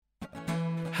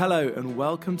Hello and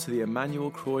welcome to the Emmanuel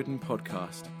Croydon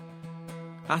podcast.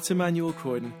 At Emmanuel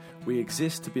Croydon, we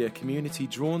exist to be a community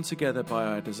drawn together by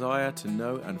our desire to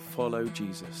know and follow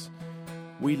Jesus.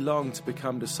 We long to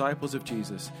become disciples of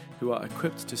Jesus who are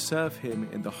equipped to serve him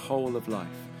in the whole of life,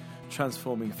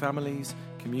 transforming families,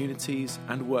 communities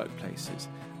and workplaces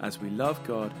as we love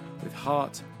God with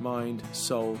heart, mind,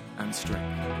 soul and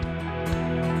strength.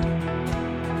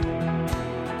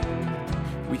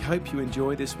 We hope you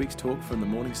enjoy this week's talk from the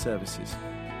morning services.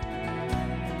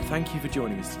 Thank you for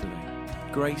joining us today.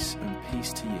 Grace and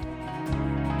peace to you.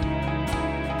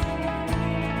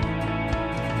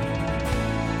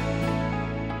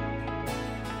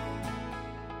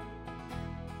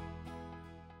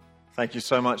 Thank you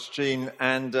so much, Jean,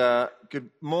 and good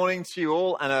morning to you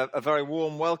all, and a very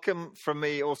warm welcome from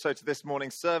me also to this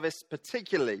morning's service,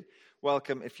 particularly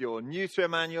welcome if you're new to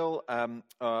Emmanuel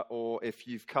or if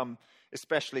you've come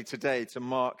especially today to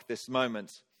mark this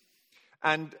moment.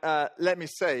 And let me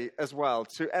say as well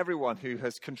to everyone who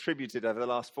has contributed over the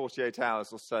last 48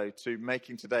 hours or so to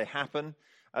making today happen,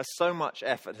 so much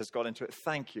effort has gone into it.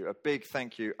 Thank you, a big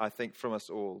thank you, I think, from us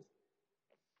all.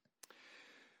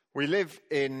 We live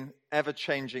in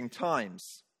ever-changing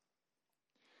times,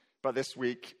 but this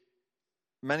week,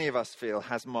 many of us feel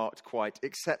has marked quite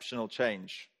exceptional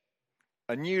change.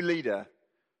 A new leader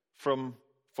for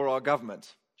our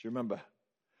government, do you remember?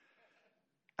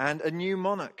 And a new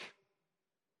monarch.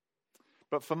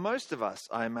 But for most of us,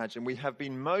 I imagine, we have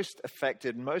been most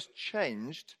affected, most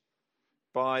changed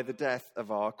by the death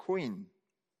of our Queen.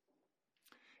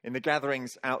 In the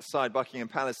gatherings outside Buckingham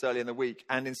Palace earlier in the week,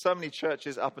 and in so many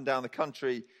churches up and down the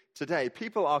country today,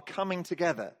 people are coming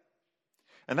together.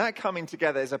 And that coming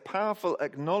together is a powerful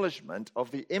acknowledgement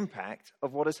of the impact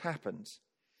of what has happened.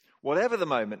 Whatever the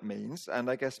moment means, and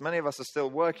I guess many of us are still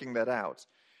working that out,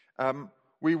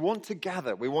 we want to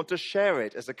gather, we want to share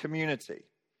it as a community.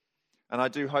 And I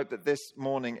do hope that this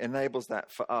morning enables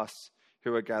that for us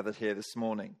who are gathered here this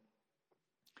morning.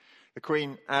 The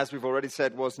Queen, as we've already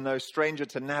said, was no stranger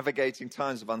to navigating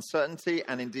times of uncertainty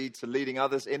and indeed to leading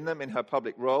others in them in her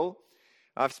public role.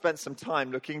 I've spent some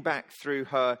time looking back through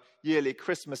her yearly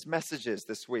Christmas messages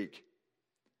this week.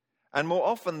 And more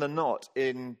often than not,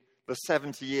 in the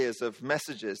 70 years of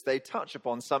messages, they touch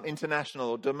upon some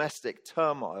international or domestic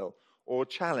turmoil or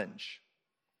challenge.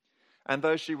 And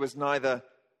though she was neither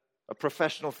a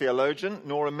professional theologian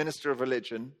nor a minister of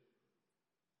religion,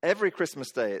 every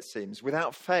Christmas day, it seems,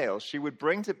 without fail, she would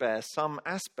bring to bear some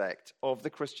aspect of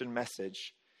the Christian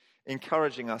message,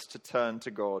 encouraging us to turn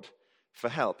to God for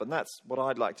help. And that's what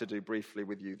I'd like to do briefly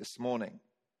with you this morning.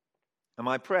 And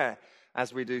my prayer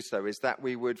as we do so is that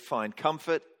we would find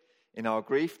comfort in our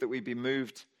grief, that we'd be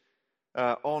moved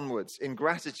onwards in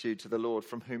gratitude to the Lord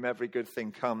from whom every good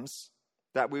thing comes,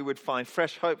 that we would find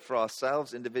fresh hope for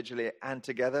ourselves individually and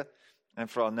together and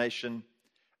for our nation,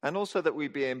 and also that we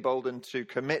be emboldened to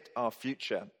commit our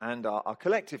future and our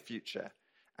collective future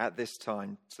at this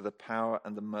time to the power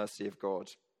and the mercy of God.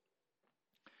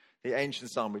 The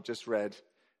ancient psalm we just read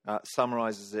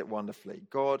summarizes it wonderfully.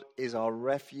 God is our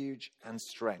refuge and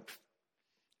strength,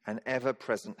 an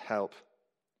ever-present help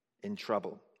in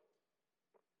trouble.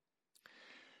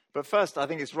 But first, I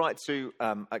think it's right to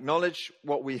acknowledge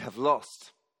what we have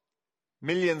lost.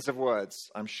 Millions of words,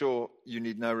 I'm sure you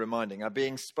need no reminding, are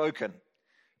being spoken,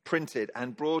 printed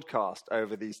and broadcast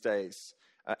over these days,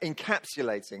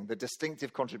 encapsulating the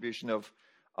distinctive contribution of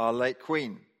our late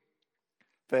Queen.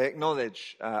 They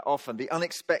acknowledge often the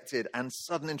unexpected and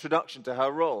sudden introduction to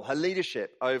her role, her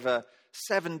leadership over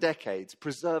 7 decades,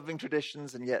 preserving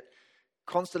traditions and yet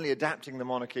constantly adapting the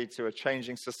monarchy to a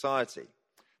changing society.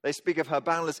 They speak of her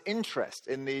boundless interest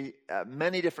in the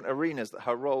many different arenas that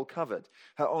her role covered,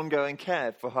 her ongoing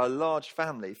care for her large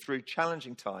family through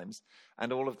challenging times,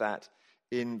 and all of that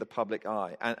in the public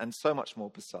eye, and so much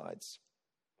more besides.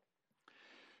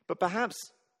 But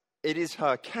perhaps it is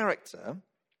her character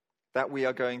that we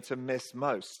are going to miss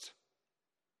most.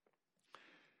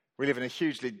 We live in a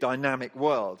hugely dynamic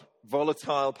world,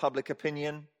 volatile public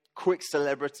opinion, quick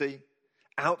celebrity,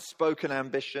 outspoken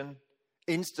ambition,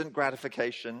 instant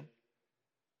gratification.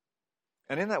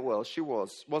 And in that world, she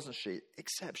wasn't she,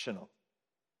 exceptional,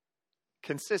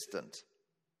 consistent,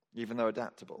 even though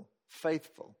adaptable,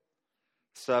 faithful,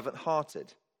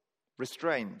 servant-hearted,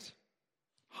 restrained,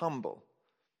 humble,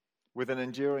 with an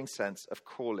enduring sense of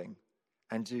calling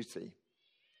and duty.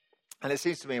 And it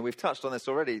seems to me, and we've touched on this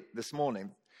already this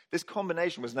morning, this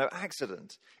combination was no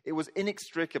accident. It was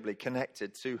inextricably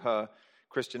connected to her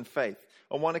Christian faith.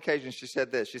 On one occasion, she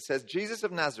said this. She says, Jesus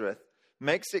of Nazareth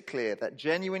makes it clear that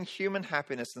genuine human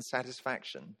happiness and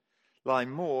satisfaction lie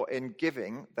more in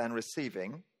giving than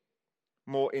receiving,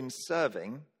 more in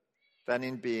serving than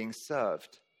in being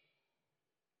served.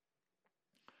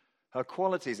 Her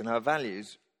qualities and her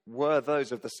values were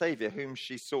those of the Saviour whom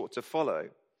she sought to follow.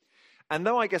 And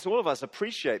though I guess all of us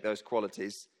appreciate those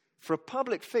qualities, for a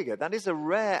public figure, that is a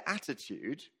rare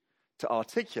attitude to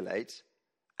articulate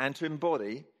and to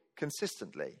embody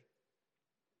consistently.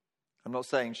 I'm not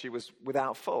saying she was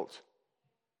without fault,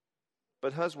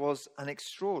 but hers was an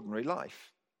extraordinary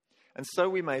life. And so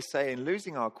we may say, in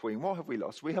losing our queen, what have we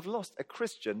lost? We have lost a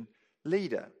Christian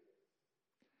leader.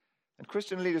 And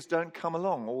Christian leaders don't come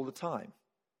along all the time.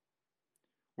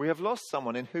 We have lost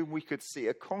someone in whom we could see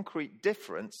a concrete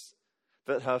difference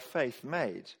that her faith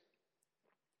made.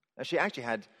 And she actually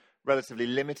had relatively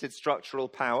limited structural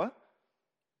power,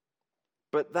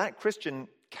 but that Christian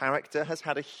character has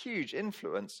had a huge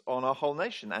influence on our whole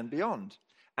nation and beyond.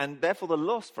 And therefore the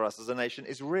loss for us as a nation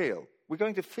is real. We're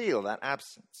going to feel that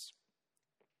absence.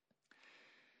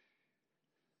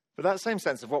 But that same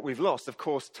sense of what we've lost, of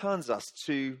course, turns us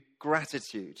to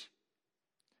gratitude.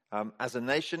 As a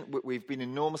nation, we've been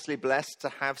enormously blessed to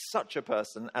have such a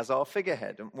person as our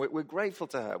figurehead. And we're grateful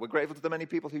to her. We're grateful to the many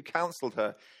people who counseled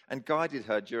her and guided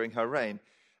her during her reign.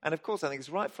 And of course, I think it's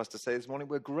right for us to say this morning,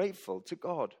 we're grateful to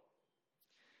God.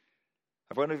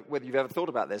 I wonder whether you've ever thought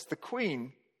about this. The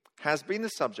Queen has been the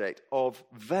subject of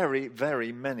very,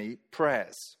 very many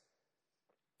prayers.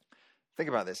 Think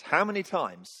about this. How many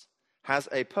times has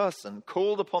a person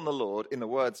called upon the Lord in the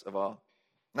words of our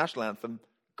national anthem,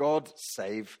 God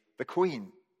save the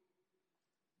Queen?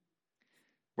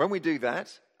 When we do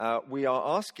that, we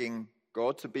are asking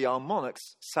God to be our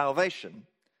monarch's salvation.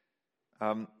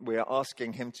 We are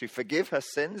asking him to forgive her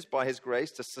sins by his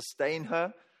grace, to sustain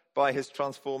her by his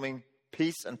transforming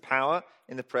peace and power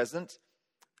in the present,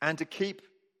 and to keep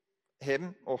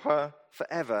him or her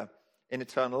forever in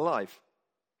eternal life.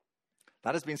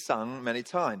 That has been sung many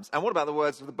times. And what about the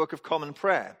words of the Book of Common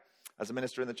Prayer? As a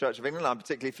minister in the Church of England, I'm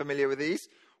particularly familiar with these.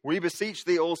 We beseech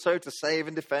thee also to save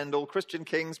and defend all Christian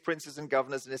kings, princes and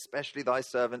governors, and especially thy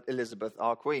servant Elizabeth,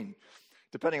 our Queen.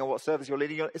 Depending on what service you're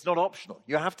leading, it's not optional.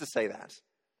 You have to say that.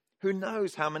 Who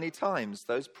knows how many times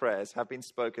those prayers have been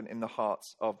spoken in the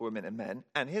hearts of women and men,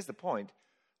 and here's the point,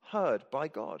 heard by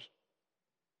God.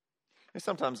 And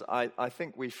sometimes I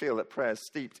think we feel that prayers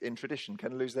steeped in tradition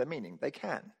can lose their meaning. They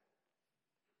can.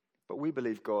 But we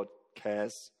believe God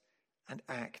cares and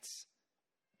acts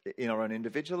in our own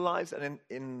individual lives and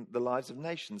in the lives of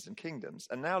nations and kingdoms.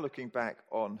 And now looking back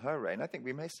on her reign, I think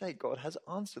we may say God has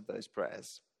answered those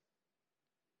prayers.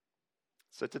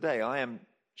 So today I am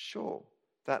sure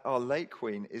that our late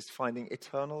Queen is finding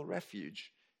eternal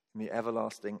refuge in the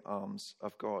everlasting arms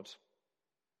of God.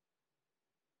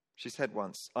 She said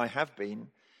once, I have been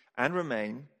and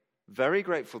remain very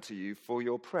grateful to you for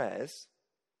your prayers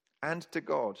and to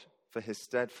God for his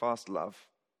steadfast love.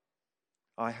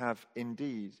 I have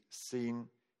indeed seen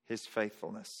his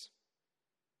faithfulness.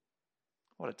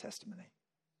 What a testimony.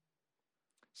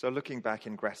 So looking back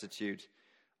in gratitude,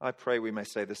 I pray we may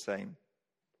say the same.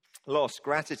 Loss,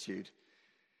 gratitude.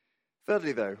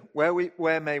 Thirdly, though,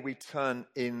 where may we turn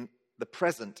in the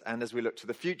present and as we look to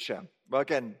the future? Well,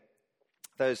 again,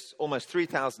 those almost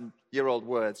 3,000-year-old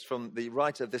words from the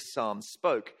writer of this psalm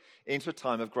spoke into a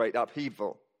time of great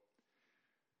upheaval.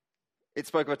 It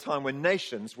spoke of a time when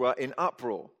nations were in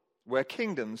uproar, where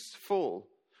kingdoms fall,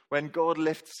 when God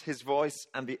lifts his voice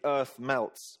and the earth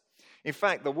melts. In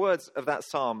fact, the words of that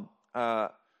psalm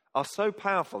are so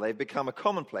powerful they've become a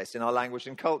commonplace in our language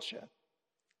and culture.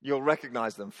 You'll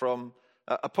recognize them from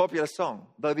a popular song.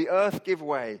 Though the earth give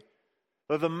way,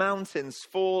 though the mountains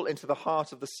fall into the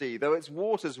heart of the sea, though its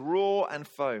waters roar and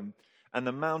foam, and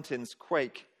the mountains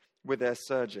quake with their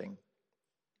surging.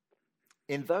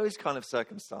 In those kind of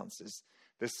circumstances,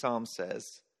 this psalm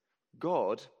says,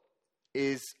 God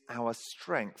is our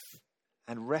strength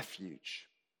and refuge,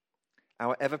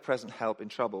 our ever-present help in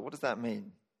trouble. What does that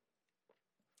mean?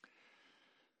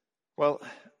 Well,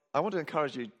 I want to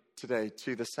encourage you today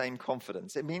to the same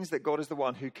confidence. It means that God is the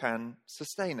one who can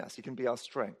sustain us. He can be our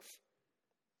strength.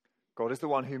 God is the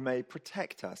one who may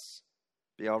protect us,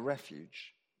 be our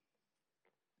refuge.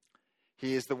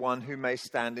 He is the one who may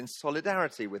stand in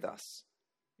solidarity with us.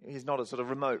 He's not a sort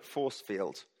of remote force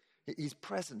field. He's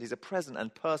present. He's a present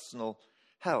and personal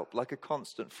help, like a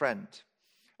constant friend.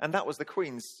 And that was the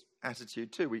Queen's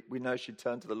attitude too. We know she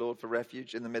turned to the Lord for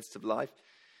refuge in the midst of life.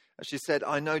 She said,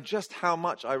 I know just how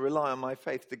much I rely on my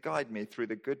faith to guide me through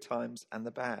the good times and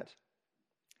the bad.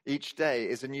 Each day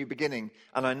is a new beginning,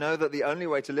 and I know that the only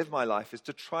way to live my life is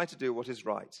to try to do what is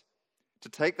right, to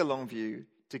take the long view,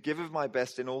 to give of my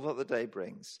best in all that the day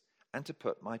brings, and to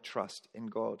put my trust in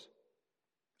God.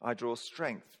 I draw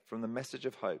strength from the message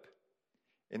of hope.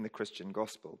 in the Christian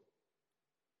gospel.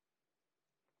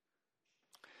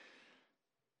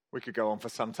 We could go on for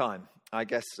some time. I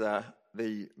guess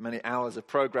the many hours of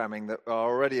programming that are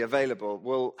already available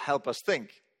will help us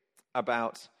think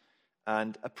about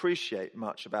and appreciate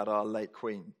much about our late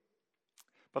Queen.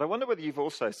 But I wonder whether you've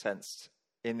also sensed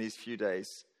in these few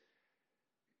days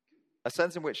a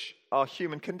sense in which our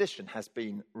human condition has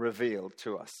been revealed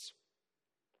to us.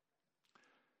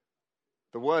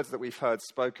 The words that we've heard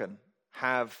spoken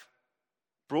have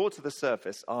brought to the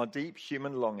surface our deep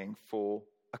human longing for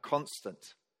a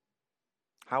constant.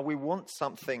 How we want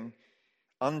something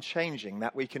unchanging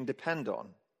that we can depend on.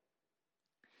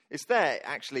 It's there,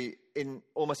 actually, in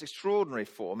almost extraordinary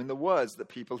form in the words that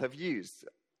people have used.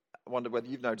 I wonder whether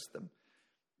you've noticed them.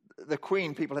 The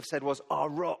Queen, people have said, was our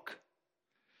rock.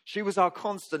 She was our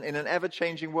constant in an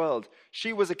ever-changing world.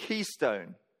 She was a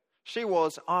keystone. She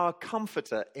was our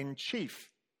comforter in chief.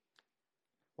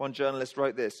 One journalist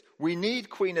wrote this: "We need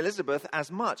Queen Elizabeth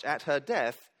as much at her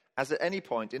death as at any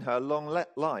point in her long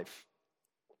life."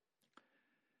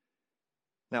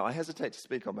 Now, I hesitate to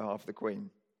speak on behalf of the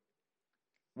Queen.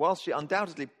 Whilst she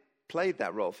undoubtedly played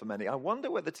that role for many, I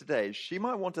wonder whether today she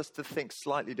might want us to think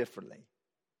slightly differently.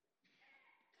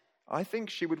 I think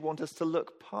she would want us to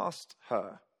look past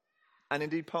her, and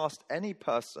indeed past any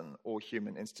person or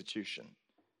human institution.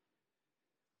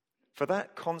 For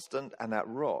that constant and that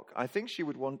rock, I think she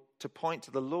would want to point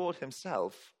to the Lord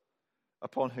himself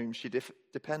upon whom she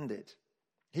depended.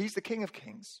 He's the King of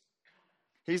Kings.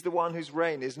 He's the one whose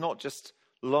reign is not just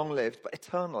long-lived, but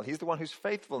eternal. He's the one whose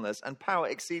faithfulness and power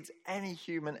exceeds any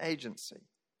human agency.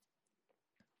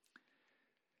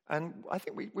 And I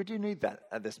think we do need that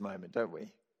at this moment, don't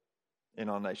we, in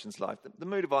our nation's life? The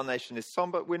mood of our nation is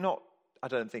somber. We're not, I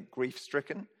don't think,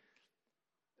 grief-stricken.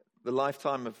 The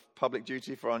lifetime of public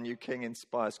duty for our new king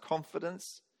inspires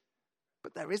confidence.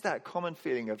 But there is that common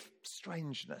feeling of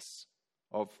strangeness,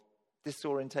 of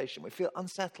disorientation. We feel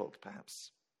unsettled, perhaps.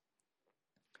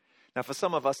 Now, for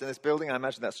some of us in this building, I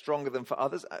imagine that's stronger than for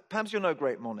others. Perhaps you're no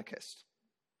great monarchist.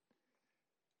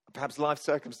 Perhaps life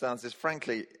circumstances,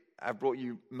 frankly, have brought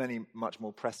you many much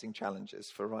more pressing challenges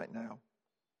for right now.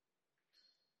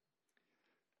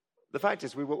 The fact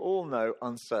is, we will all know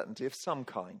uncertainty of some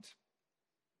kind.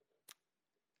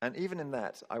 And even in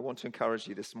that, I want to encourage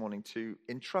you this morning to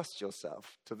entrust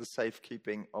yourself to the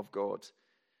safekeeping of God.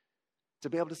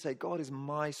 To be able to say, God is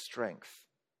my strength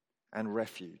and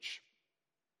refuge.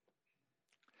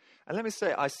 And let me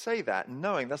say, I say that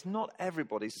knowing that's not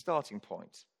everybody's starting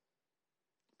point.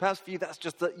 Perhaps for you,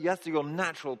 that's your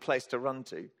natural place to run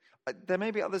to. There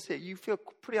may be others here, you feel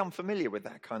pretty unfamiliar with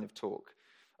that kind of talk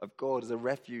of God as a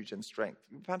refuge and strength.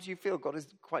 Perhaps you feel God is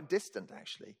quite distant,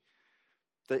 actually.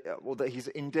 Or that he's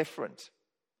indifferent,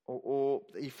 or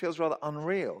he feels rather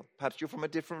unreal. Perhaps you're from a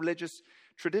different religious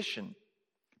tradition.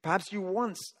 Perhaps you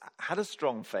once had a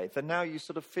strong faith, and now you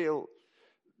sort of feel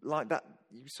like that,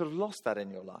 you sort of lost that in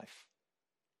your life.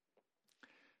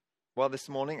 Well, this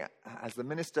morning, as the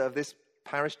minister of this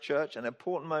parish church, an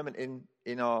important moment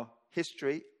in our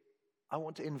history, I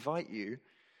want to invite you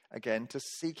again to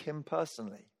seek him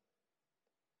personally.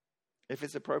 If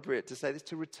it's appropriate to say this,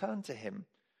 to return to him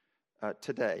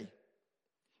today.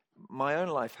 My own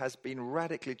life has been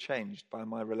radically changed by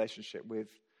my relationship with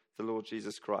the Lord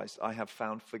Jesus Christ. I have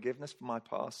found forgiveness for my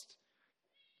past.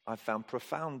 I've found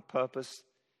profound purpose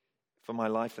for my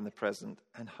life in the present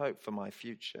and hope for my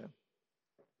future.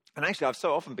 And actually, I've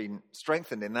so often been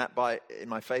strengthened in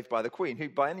my faith by the Queen, who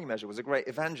by any measure was a great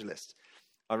evangelist.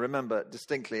 I remember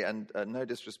distinctly, and no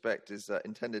disrespect is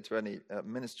intended to any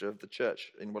minister of the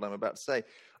church in what I'm about to say.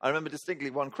 I remember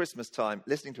distinctly one Christmas time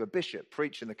listening to a bishop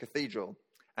preach in the cathedral,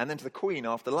 and then to the Queen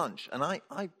after lunch. And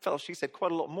I felt she said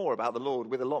quite a lot more about the Lord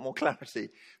with a lot more clarity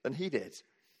than he did.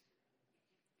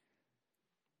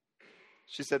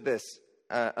 She said this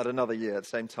at another year at the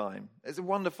same time. It's a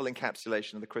wonderful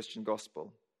encapsulation of the Christian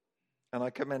gospel, and I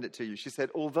commend it to you. She said,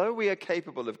 although we are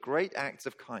capable of great acts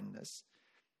of kindness,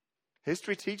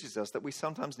 history teaches us that we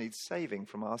sometimes need saving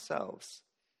from ourselves,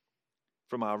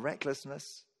 from our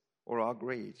recklessness or our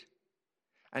greed.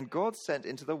 And God sent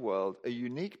into the world a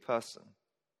unique person,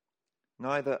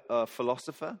 neither a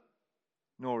philosopher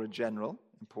nor a general,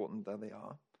 important though they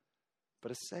are,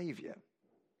 but a savior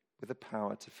with the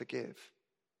power to forgive.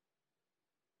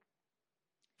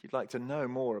 If you'd like to know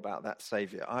more about that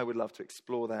savior, I would love to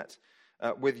explore that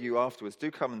with you afterwards.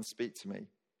 Do come and speak to me.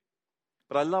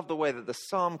 But I love the way that the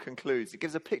psalm concludes. It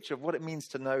gives a picture of what it means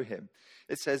to know him.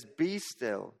 It says, be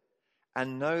still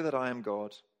and know that I am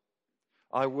God.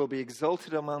 I will be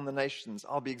exalted among the nations.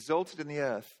 I'll be exalted in the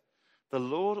earth. The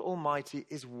Lord Almighty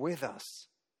is with us.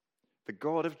 The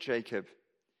God of Jacob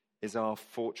is our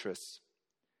fortress.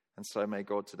 And so may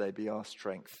God today be our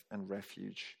strength and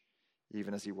refuge,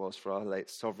 even as he was for our late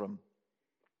sovereign.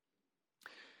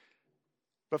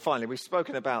 But finally, we've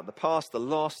spoken about the past, the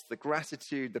lost, the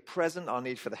gratitude, the present, our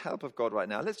need for the help of God right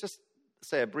now. Let's just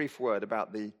say a brief word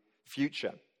about the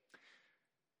future.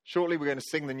 Shortly, we're going to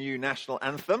sing the new national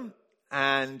anthem,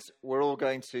 and we're all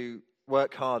going to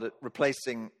work hard at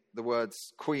replacing the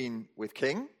words Queen with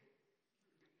King.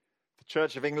 The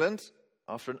Church of England,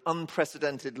 after an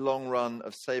unprecedented long run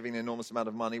of saving an enormous amount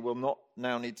of money, will not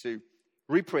now need to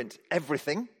reprint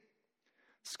everything,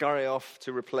 scurry off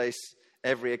to replace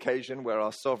every occasion where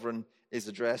our sovereign is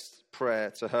addressed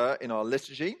prayer to her in our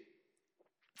liturgy.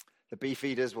 The beef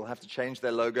eaters will have to change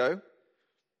their logo.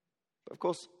 But of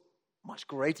course, much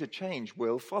greater change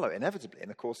will follow inevitably in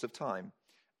the course of time.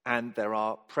 And there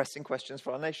are pressing questions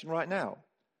for our nation right now.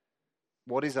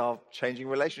 What is our changing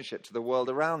relationship to the world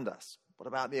around us? What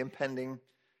about the impending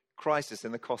crisis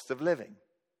in the cost of living?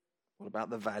 What about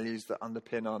the values that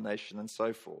underpin our nation and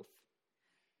so forth?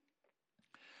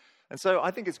 And so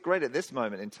I think it's great at this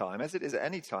moment in time, as it is at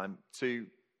any time, to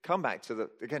come back to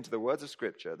the words of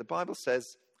Scripture. The Bible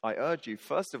says, I urge you,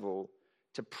 first of all,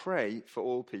 to pray for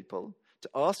all people, to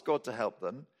ask God to help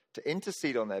them, to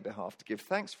intercede on their behalf, to give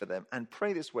thanks for them, and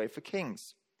pray this way for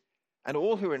kings and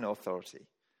all who are in authority,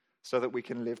 so that we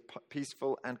can live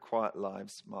peaceful and quiet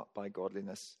lives marked by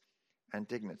godliness and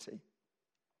dignity.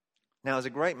 Now, it's a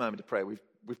great moment to pray.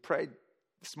 We've prayed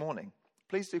this morning.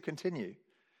 Please do continue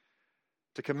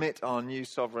to commit our new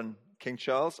sovereign, King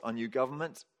Charles, our new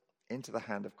government, into the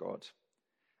hand of God,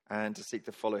 and to seek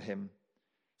to follow him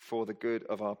for the good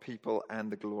of our people and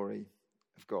the glory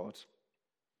of God.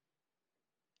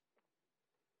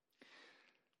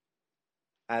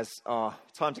 As our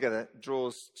time together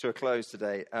draws to a close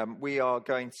today, we are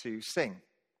going to sing.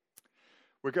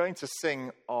 We're going to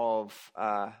sing of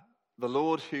the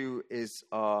Lord who is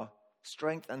our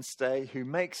strength and stay, who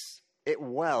makes it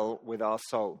well with our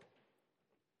soul.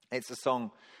 It's a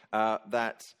song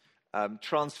that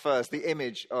transfers the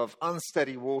image of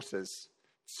unsteady waters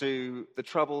to the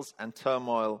troubles and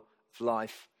turmoil of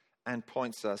life and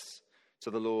points us to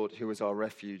the Lord who is our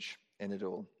refuge in it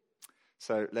all.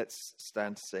 So let's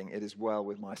stand to sing, It Is Well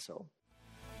With My Soul.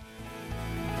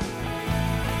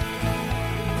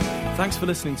 Thanks for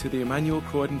listening to the Emmanuel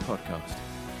Croydon podcast.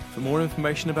 For more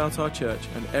information about our church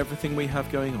and everything we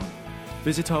have going on,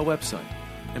 visit our website,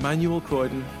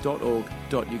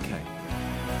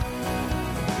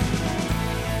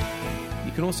 emmanuelcroydon.org.uk.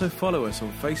 You can also follow us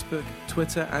on Facebook,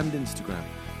 Twitter and Instagram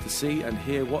to see and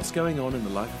hear what's going on in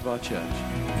the life of our church.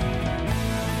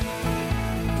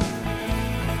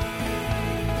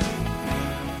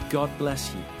 God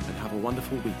bless you and have a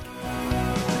wonderful week.